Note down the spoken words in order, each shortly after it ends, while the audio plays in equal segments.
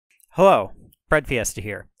Hello, breadfiesta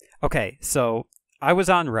here. Okay, so I was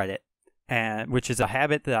on Reddit, and which is a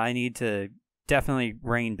habit that I need to definitely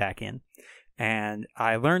rein back in. And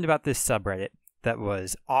I learned about this subreddit that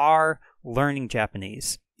was R Learning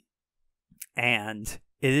Japanese. And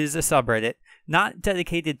it is a subreddit not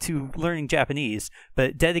dedicated to learning Japanese,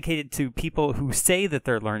 but dedicated to people who say that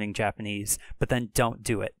they're learning Japanese, but then don't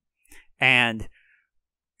do it. And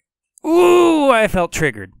ooh, I felt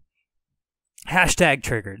triggered. Hashtag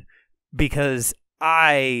triggered. Because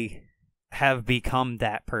I have become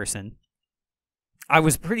that person. I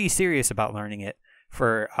was pretty serious about learning it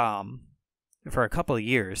for a couple of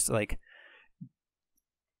years. Like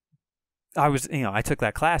I took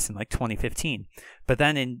that class in like 2015, but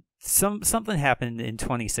then something happened in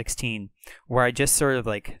 2016 where I just sort of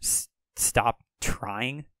like stopped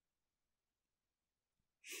trying.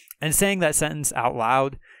 And saying that sentence out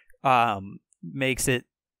loud makes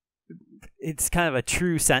it's kind of a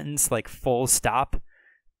true sentence, like full stop,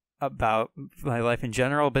 about my life in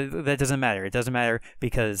general, but that doesn't matter. It doesn't matter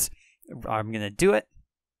because I'm going to do it.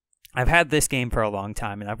 I've had this game for a long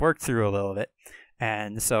time and I've worked through a little bit.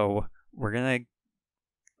 And so we're going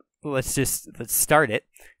to, let's start it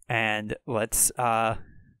and let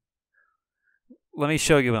me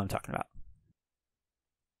show you what I'm talking about.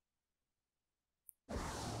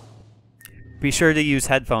 Be sure to use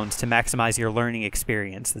headphones to maximize your learning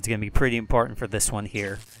experience. That's going to be pretty important for this one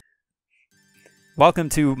here. Welcome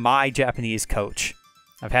to My Japanese Coach.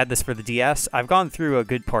 I've had this for the DS. I've gone through a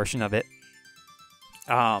good portion of it.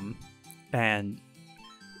 But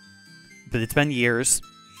it's been years.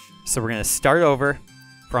 So we're going to start over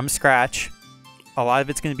from scratch. A lot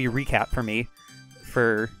of it's going to be recap for me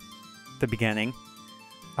for the beginning.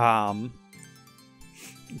 But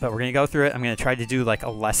we're going to go through it. I'm going to try to do like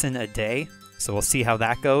a lesson a day. So we'll see how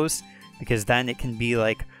that goes, because then it can be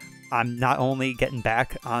like I'm not only getting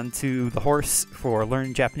back onto the horse for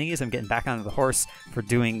learning Japanese, I'm getting back onto the horse for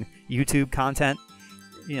doing YouTube content.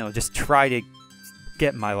 You know, just try to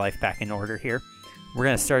get my life back in order here. We're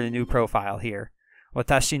going to start a new profile here.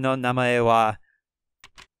 Watashi no namae wa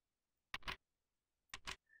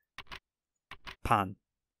Pan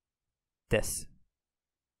desu.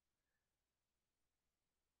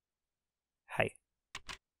 Hai.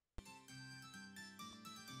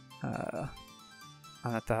 あ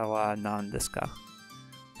なたは何ですか?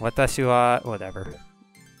 私は whatever.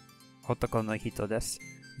 男の人です.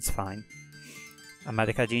 It's fine. アメ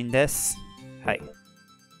リカ人です. はい.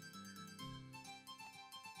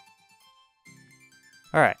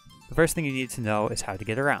 Alright. The first thing you need to know is how to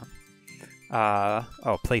get around.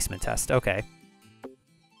 Placement test. Okay.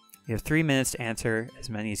 You have 3 minutes to answer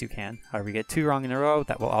as many as you can. However, you get 2 wrong in a row,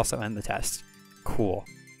 that will also end the test. Cool.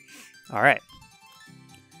 Alright.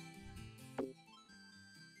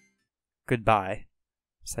 Goodbye.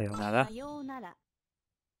 Sayonara.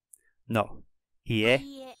 No.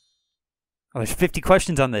 Ie. Oh, there's 50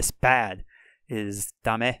 questions on this. Bad is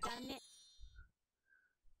dame.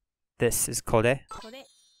 This is kore.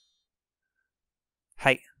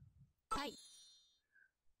 Hai.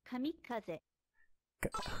 Kamikaze.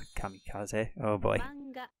 Oh boy.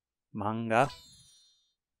 Manga.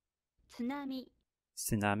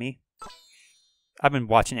 Tsunami. I've been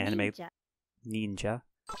watching anime. Ninja.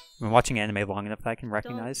 I've been watching anime long enough that I can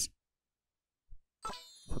recognize.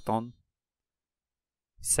 Futon.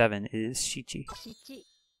 7 is Shichi.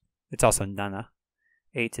 It's also Nana.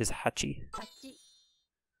 8 is Hachi.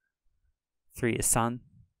 3 is San.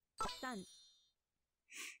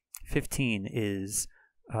 15 is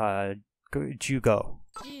Jugo.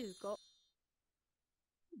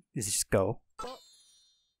 Is just go.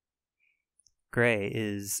 Gray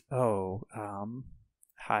is Haido?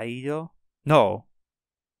 No.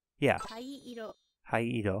 Yeah.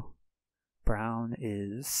 Haido. Brown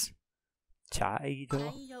is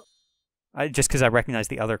Chaido. Just because I recognize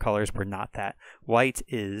the other colors were not that. White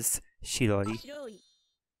is Shirori.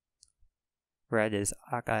 Red is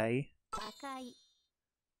Akai.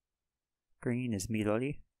 Green is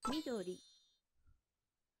Midori.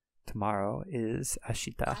 Tomorrow is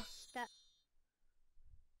Ashita.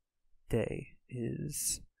 Day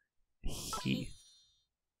is Hi.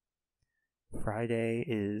 Friday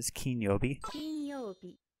is Kinyobi.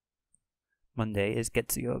 Monday is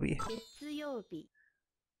Getsuyobi.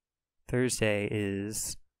 Thursday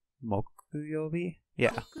is Mokuyobi.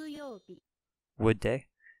 Yeah. Wood day.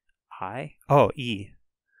 I. Oh, E.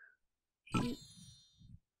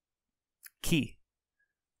 Ki.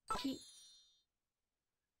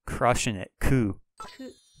 Crushing it. Ku.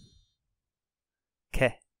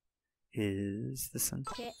 Ke is this one.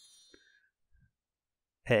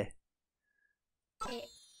 E.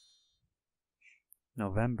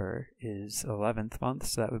 November is 11th month,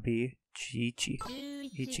 so that would be Chichi.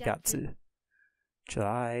 Ichigatsu.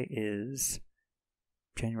 July is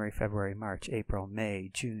January, February, March, April, May,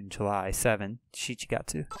 June, July, 7.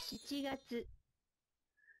 Shichigatsu.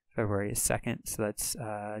 February is 2nd, so that's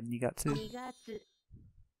Nigatsu.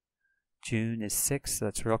 June is 6, so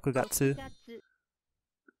that's Rokugatsu.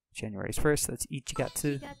 January is 1st, that's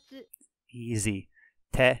Ichigatsu. Easy.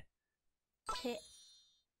 Te.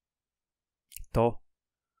 To.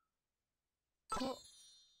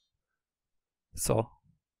 So.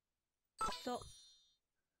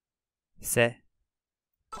 Se.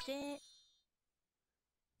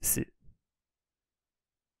 Su.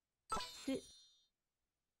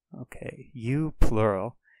 Okay, you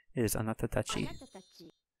plural is anata tachi.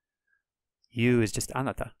 You is just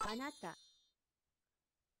anata.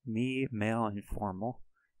 Me, male and formal,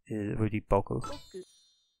 would be boku.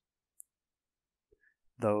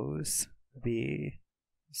 Those would be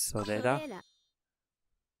sorera.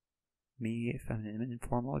 Me, feminine and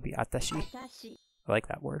formal, would be atashi. I like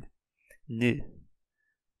that word. Nu.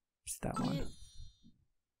 It's that one.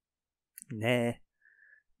 Ne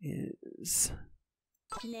is...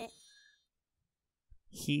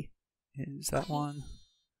 He is that one.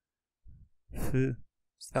 Fu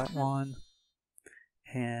is that one.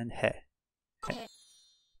 And he.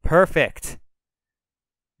 Perfect!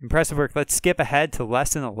 Impressive work. Let's skip ahead to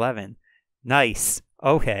lesson 11. Nice.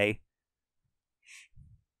 Okay.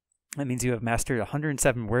 That means you have mastered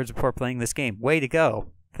 107 words before playing this game. Way to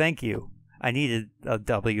go. Thank you. I needed a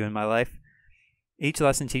W in my life. Each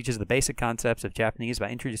lesson teaches the basic concepts of Japanese by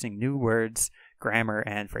introducing new words, grammar,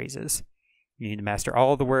 and phrases. You need to master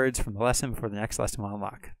all of the words from the lesson before the next lesson will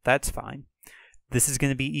unlock. That's fine. This is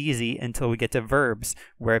going to be easy until we get to verbs,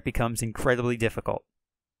 where it becomes incredibly difficult.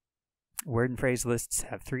 Word and phrase lists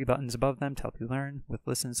have 3 buttons above them to help you learn. With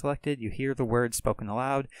listen selected, you hear the word spoken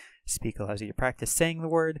aloud. Speak allows you to practice saying the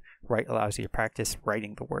word. Write allows you to practice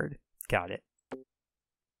writing the word. Got it.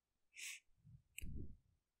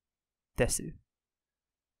 Desu.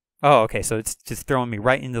 Oh, okay, so it's just throwing me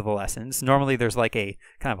right into the lessons. Normally there's like a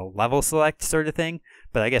kind of a level select sort of thing,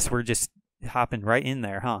 but I guess we're just hopping right in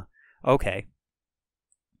there, huh? Okay.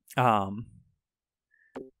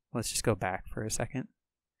 Let's just go back for a second.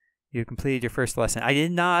 You completed your first lesson. I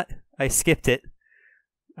did not. I skipped it.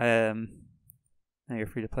 Now you're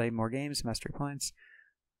free to play more games, mastery points.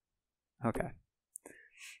 Okay.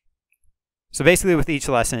 So basically with each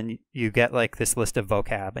lesson, you get like this list of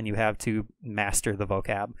vocab, and you have to master the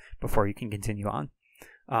vocab before you can continue on.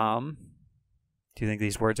 Do you think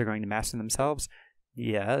these words are going to master themselves?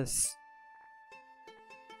 Yes.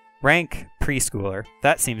 Rank preschooler.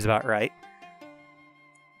 That seems about right.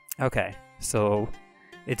 Okay, so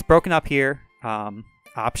it's broken up here.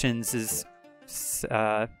 Options is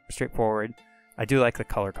straightforward. I do like the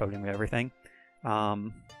color coding of everything.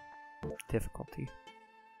 Difficulty.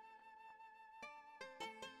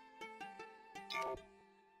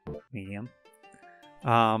 Medium.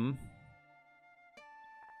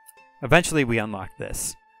 Eventually we unlock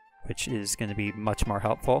this, which is going to be much more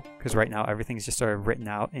helpful, because right now everything's just sort of written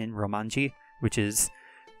out in Romanji, which is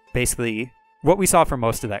basically what we saw for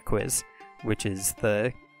most of that quiz, which is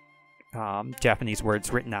the Japanese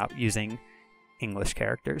words written out using English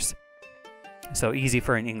characters. So easy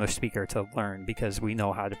for an English speaker to learn because we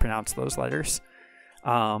know how to pronounce those letters.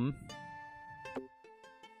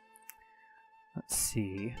 Let's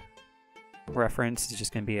see. Reference is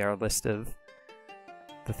just going to be our list of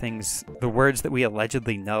the words that we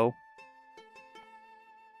allegedly know.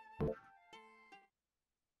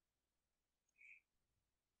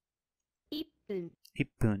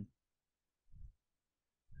 Ippun.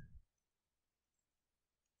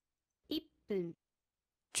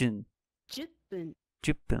 Jun. Juppun.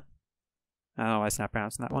 I don't know why it's not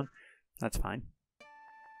pronouncing that one. That's fine.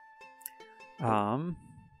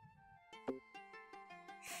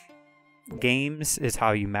 Games is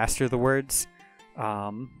how you master the words.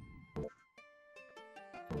 Let's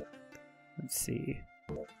see.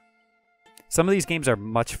 Some of these games are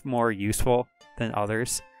much more useful than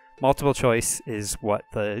others. Multiple choice is what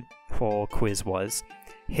the whole quiz was.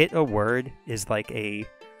 Hit a word is like a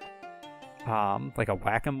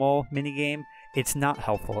whack-a-mole minigame. It's not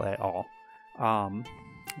helpful at all.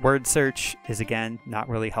 Word search is, again, not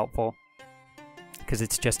really helpful because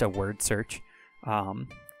it's just a word search.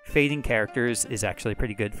 Fading characters is actually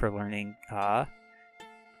pretty good for learning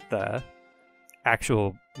the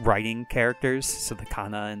actual writing characters, so the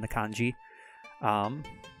kana and the kanji.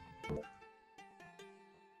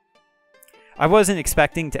 I wasn't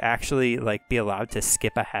expecting to actually be allowed to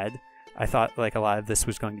skip ahead. I thought a lot of this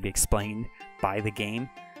was going to be explained by the game.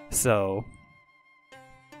 So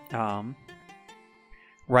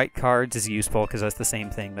Write cards is useful because that's the same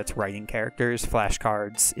thing that's writing characters.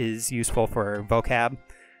 Flashcards is useful for vocab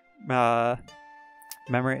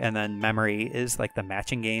memory, and then memory is like the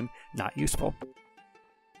matching game, not useful.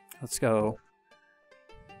 Let's go.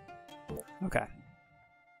 Okay.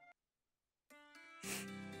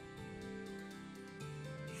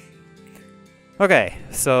 Okay,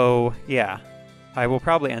 so yeah, I will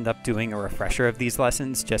probably end up doing a refresher of these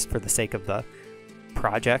lessons just for the sake of the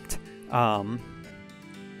project. And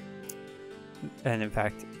in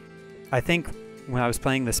fact, I think when I was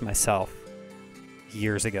playing this myself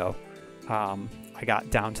years ago, I got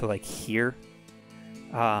down to like here,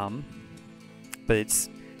 but it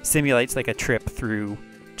simulates like a trip through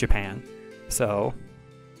Japan. So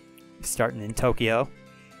starting in Tokyo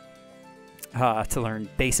to learn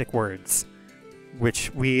basic words,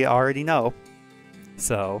 which we already know.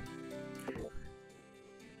 So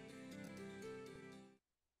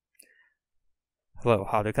hello,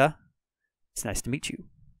 Haruka. It's nice to meet you.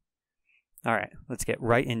 All right, let's get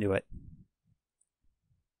right into it.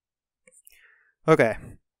 Okay,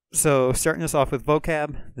 so starting us off with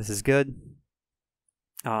vocab. This is good.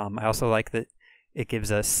 I also like that it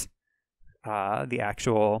gives us the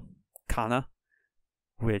actual kana,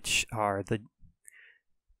 which are the...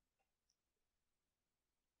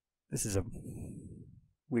 This is a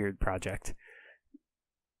weird project.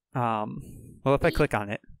 Well, if I click on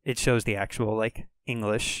it, it shows the actual like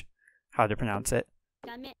English, how to pronounce it.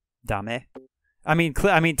 Dame. I mean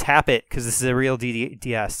tap it, because this is a real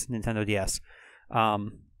DS, Nintendo DS.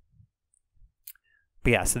 But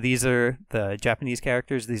yeah, so these are the Japanese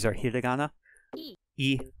characters. These are hiragana.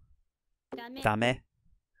 I. Dame.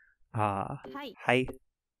 Hai.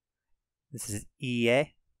 This is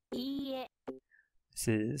ie. This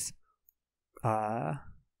is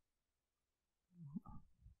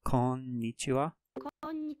konnichiwa.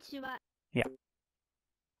 Yeah.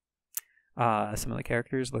 Some of the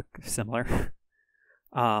characters look similar.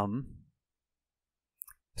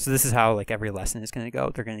 So this is how like every lesson is going to go.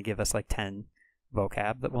 They're going to give us like 10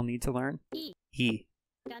 vocab that we'll need to learn. I.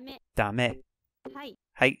 Dame.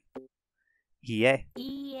 Hai. Ie.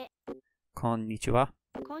 Konnichiwa.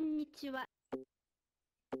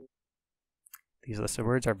 These lists of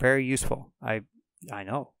words are very useful. I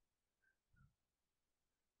know.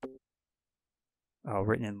 Oh,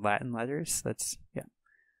 written in Latin letters. That's, yeah.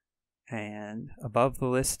 And above the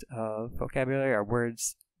list of vocabulary are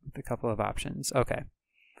words with a couple of options. Okay.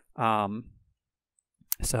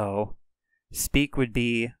 So speak would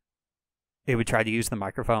be, it would try to use the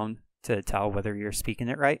microphone to tell whether you're speaking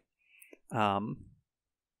it right,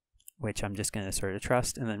 which I'm just going to sort of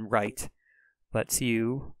trust. And then write lets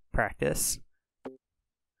you practice.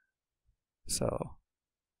 So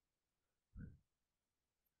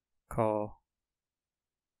call.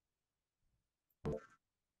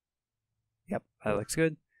 Yep, that looks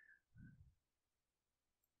good.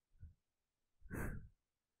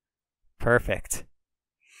 Perfect.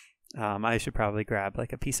 I should probably grab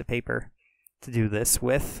like a piece of paper to do this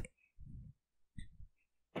with.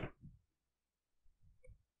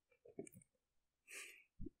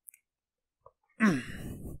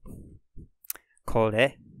 Kore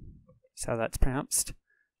is how that's pronounced.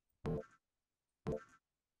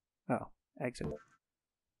 Oh, exit.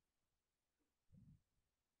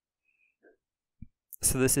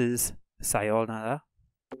 So this is sayonara.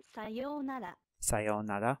 Sayonara.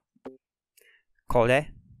 Sayonara. Kore.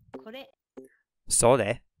 Kore.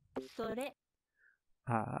 Sore. Sore.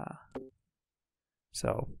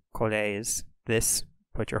 So kore is this,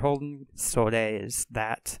 what you're holding. Sore is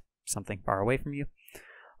that, something far away from you.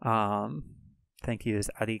 Thank you is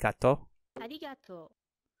arigato. Arigato.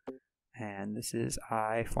 And this is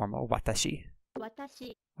I formal watashi.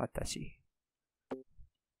 Watashi. Watashi.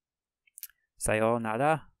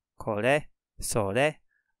 Sayonara, kore, sore,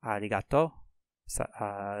 arigato,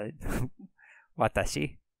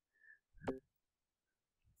 watashi.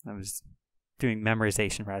 I was doing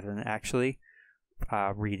memorization rather than actually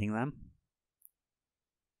reading them.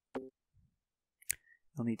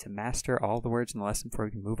 You'll need to master all the words in the lesson before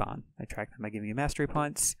we can move on. I track them by giving you mastery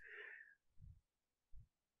points.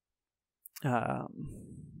 This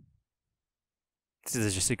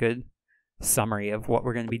is just a good summary of what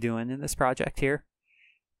we're going to be doing in this project here.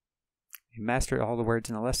 You mastered all the words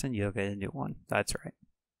in the lesson, you'll get a new one. That's right.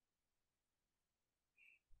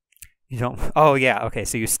 You don't... Oh, yeah. Okay,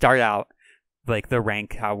 so you start out like the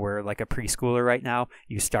rank, how we're like a preschooler right now.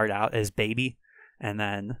 You start out as baby and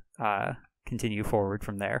then continue forward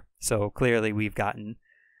from there. So clearly we've gotten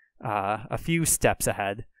a few steps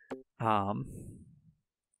ahead. Yeah,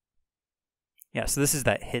 so this is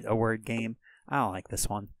that hit a word game. I don't like this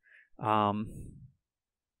one.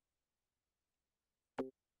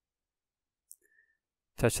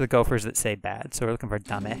 Touch the gophers that say bad. So we're looking for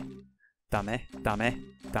dame, dame, dame,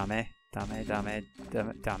 dame, dame, dame, dame,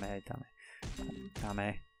 dame, dame, dame. ダ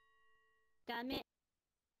メ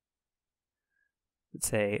Let's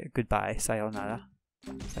say goodbye, sayonara.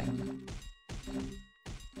 Sayonara.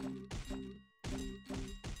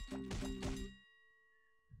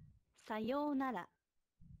 さようなら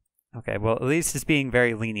Okay, well, at least it's being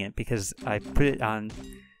very lenient because I put it on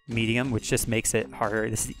medium, which just makes it harder.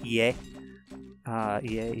 This is ie.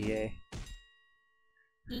 Ie.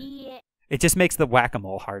 いいえ It just makes the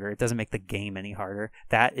whack-a-mole harder. It doesn't make the game any harder.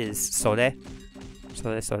 That is sore.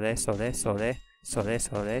 Sore, sore, sore, sore. Sore,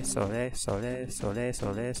 sore, sore, sore, sore,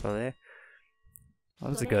 sore, sore. That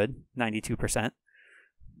was a good 92%.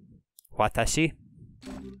 Watashi.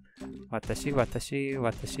 Watashi, watashi,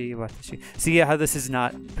 watashi, watashi. See how this is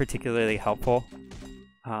not particularly helpful?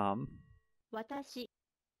 私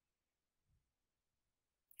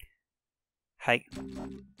Hi.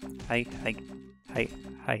 Hi, hi, hi,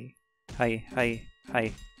 hi, hi, hi,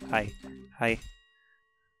 hi, hi, hi.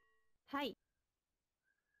 はい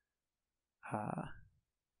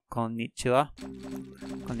Konnichiwa.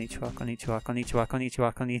 Konnichiwa, konnichiwa, konnichiwa,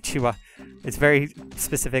 konnichiwa, konnichiwa. It's very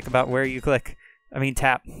specific about where you click. I mean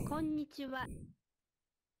tap. こんにちは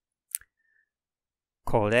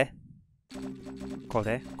Kore.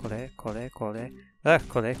 Kore, kore, kore, kore.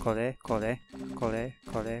 Kore, kore, kore, kore,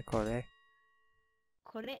 kore, kore.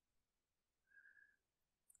 これ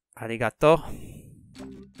Arigato.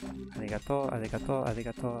 Arigato, arigato,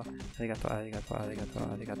 arigato, arigato, arigato, arigato,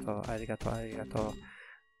 arigato, arigato, arigato.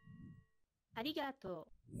 ありがと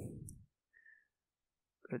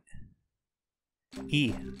Good.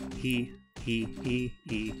 E. E. E. E. E.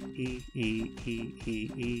 E. E. E.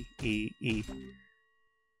 E. E. E.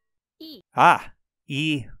 ういい Ah!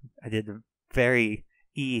 E. I did a very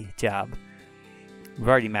E job. We've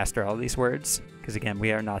already mastered all these words, because again,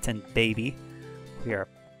 we are not a baby. We are a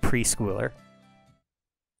preschooler.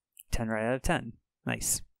 10 right out of 10.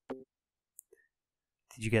 Nice.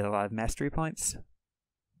 Did you get a lot of mastery points?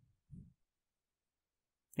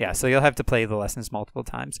 Yeah, so you'll have to play the lessons multiple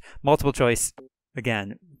times. Multiple choice,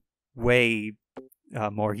 again, way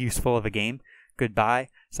more useful of a game. Goodbye,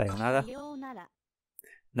 sayonara. さようなら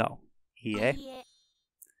No. いい Ie. え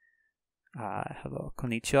Hello.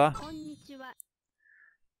 Konnichiwa. こんにちは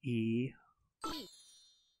I. いい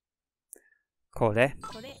Kore.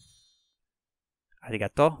 これ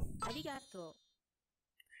Arigato. ありがと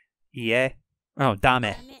Ie. Oh, う dame. ダ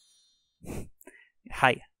メ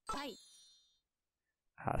Hi. はい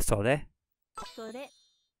Sore. それ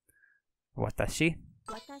Watashi.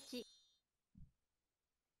 私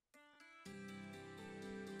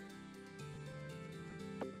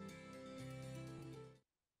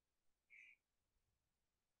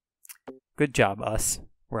Good job, us.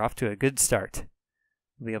 We're off to a good start.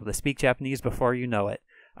 We'll be able to speak Japanese before you know it.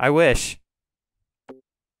 I wish.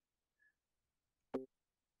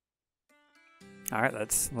 Alright,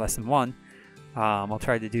 that's lesson 1. I'll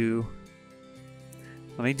try to do...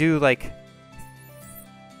 Let me do, like...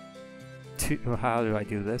 2... How do I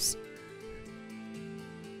do this?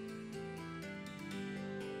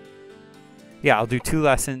 Yeah, I'll do 2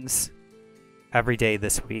 lessons every day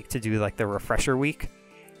this week to do, like, the refresher week.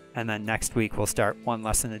 And then next week we'll start 1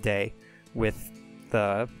 lesson a day with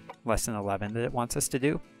the lesson 11 that it wants us to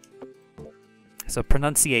do. So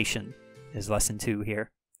pronunciation is lesson 2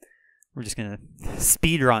 here. We're just going to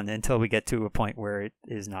speed run until we get to a point where it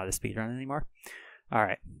is not a speed run anymore. All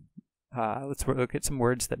right. Let's look at some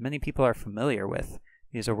words that many people are familiar with.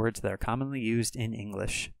 These are words that are commonly used in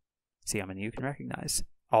English. See how many you can recognize.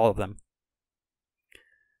 All of them.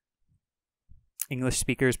 English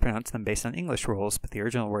speakers pronounce them based on English rules, but the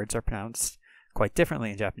original words are pronounced quite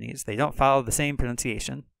differently in Japanese. They don't follow the same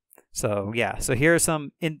pronunciation. So, yeah. So here are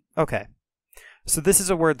some... Okay. So this is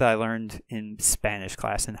a word that I learned in Spanish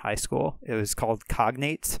class in high school. It was called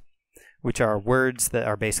cognates, which are words that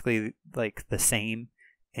are basically like the same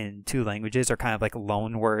in 2 languages, or kind of like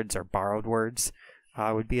loan words or borrowed words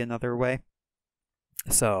would be another way.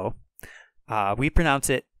 So we pronounce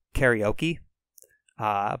it karaoke,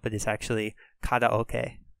 but it's actually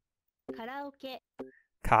karaoke. カラオケ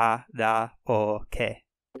Karaoke.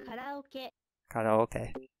 カラオケ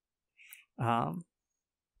Karaoke.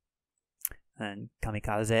 And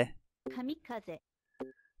kamikaze. 神風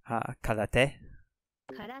Karate.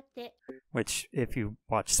 空手 Which, if you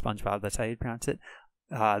watch SpongeBob, that's how you'd pronounce it.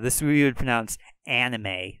 This we would pronounce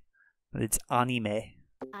anime. But it's anime.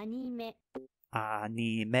 アニメ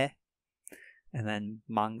Anime. And then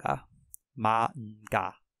manga.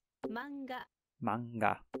 Manga. 漫画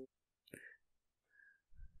Manga.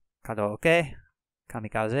 karaoke,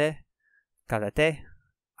 kamikaze, karate,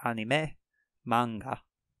 anime, manga.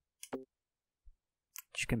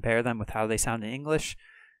 Did you compare them with how they sound in English?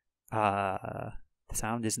 The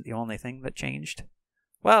sound isn't the only thing that changed.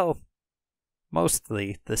 Well,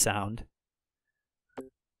 mostly the sound.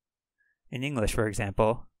 In English, for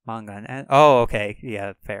example, manga and... Oh, okay.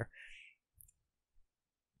 Yeah, fair.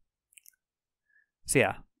 So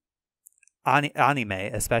yeah, anime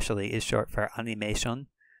especially is short for animation,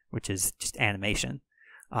 which is just animation.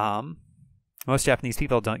 Most Japanese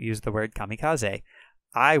people don't use the word kamikaze.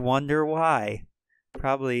 I wonder why.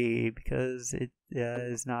 Probably because it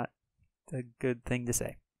is not a good thing to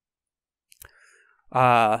say.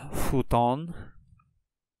 Futon.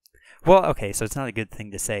 Well, okay, so it's not a good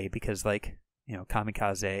thing to say because, like, you know,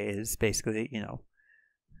 kamikaze is basically, you know,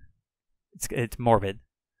 it's morbid.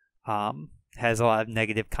 Has a lot of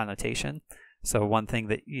negative connotation. So one thing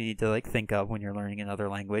that you need to like think of when you're learning another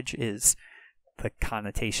language is the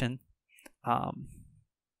connotation.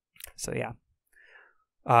 So yeah.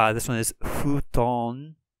 This one is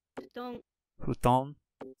futon. Futon.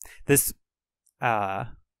 This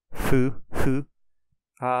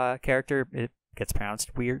character, it gets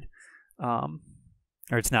pronounced weird. Or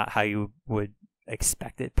it's not how you would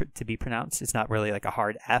expect it to be pronounced. It's not really like a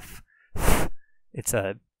hard F. It's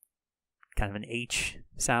a kind of an H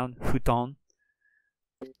sound. Futon.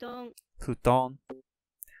 Futon.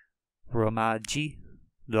 Romaji.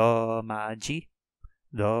 Romaji.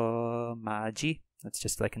 Romaji. That's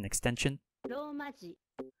just like an extension.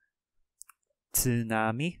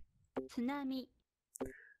 Tsunami.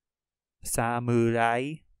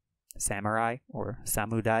 Samurai. Samurai or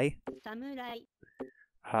samurai.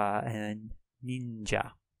 And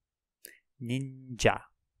ninja. Ninja.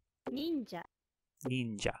 Ninja.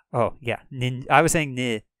 Oh, yeah. I was saying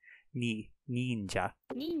ninja. Ninja.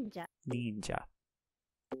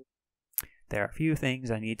 There are a few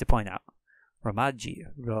things I need to point out. Romaji.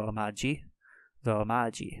 Romaji.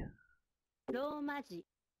 Romaji.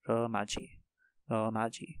 Romaji.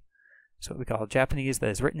 Romaji. So what we call Japanese that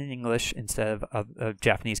is written in English instead of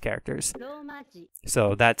Japanese characters.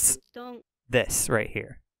 So that's this right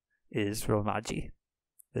here is Romaji.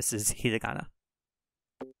 This is hiragana.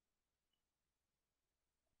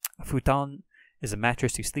 A futon is a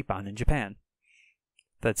mattress you sleep on in Japan.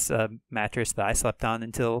 That's a mattress that I slept on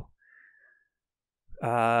until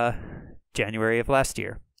January of last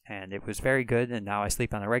year. And it was very good, and now I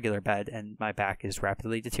sleep on a regular bed, and my back is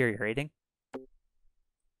rapidly deteriorating.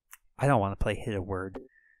 I don't want to play Hit a Word.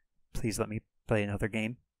 Please let me play another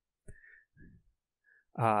game.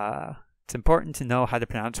 It's important to know how to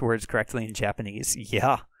pronounce words correctly in Japanese.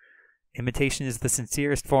 Yeah. Imitation is the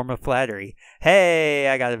sincerest form of flattery. Hey,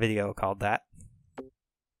 I got a video called that.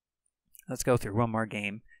 Let's go through one more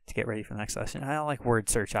game to get ready for the next lesson. I don't like word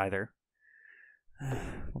search either.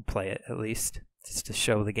 We'll play it at least, just to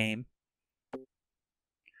show the game.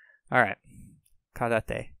 Alright.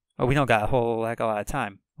 Karate. Oh, we don't got a whole heck of a lot of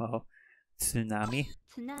time. Well, tsunami.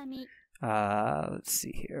 Let's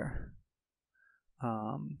see here.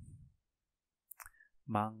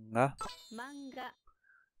 Manga.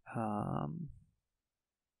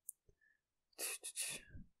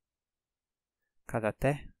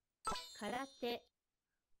 Karate.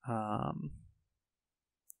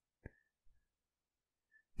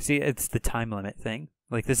 See, it's the time limit thing.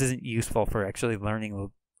 Like, this isn't useful for actually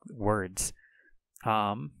learning words.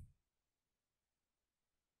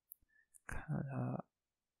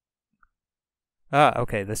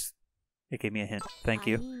 Okay, it gave me a hint. Thank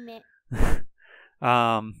you.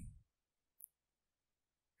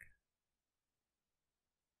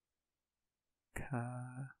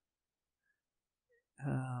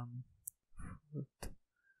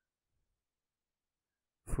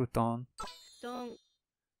 Futon.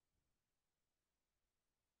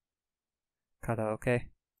 Karaoke.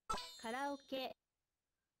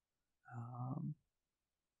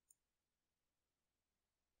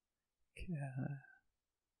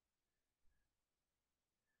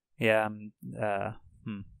 Yeah,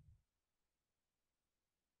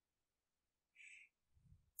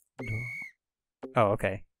 Oh,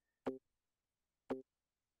 okay.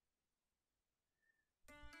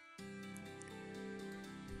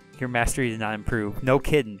 Your mastery did not improve. No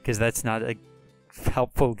kidding, because that's not a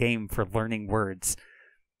helpful game for learning words.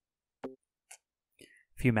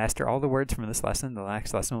 If you master all the words from this lesson, the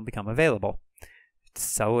next lesson will become available.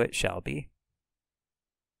 So it shall be.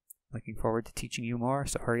 Looking forward to teaching you more,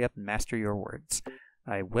 so hurry up and master your words.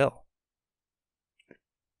 I will.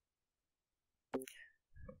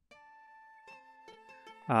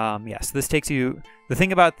 Yes, this takes you... The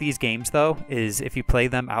thing about these games, though, is if you play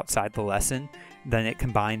them outside the lesson, then it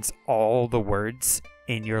combines all the words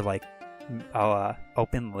in your, like,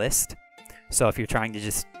 open list. So if you're trying to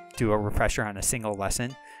just do a refresher on a single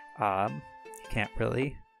lesson, you can't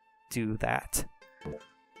really do that.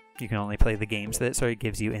 You can only play the games that it sort of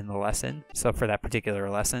gives you in the lesson. So for that particular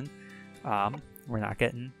lesson, we're not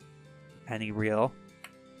getting any real...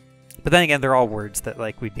 But then again, they're all words that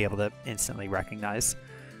like we'd be able to instantly recognize.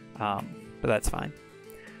 But that's fine.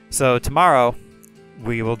 So tomorrow,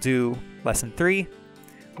 we will do lesson 3,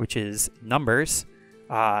 which is numbers,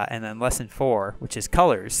 and then lesson 4, which is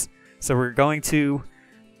colors. So we're going to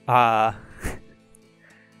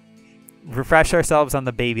refresh ourselves on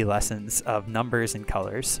the baby lessons of numbers and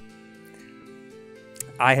colors.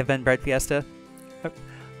 I have been breadfiesta.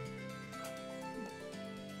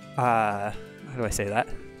 How do I say that?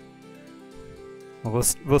 Well,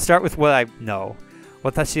 we'll start with what I know.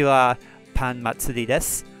 Watashi wa pan matsuri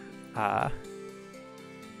desu.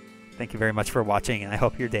 Thank you very much for watching, and I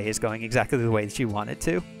hope your day is going exactly the way that you want it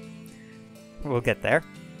to. We'll get there.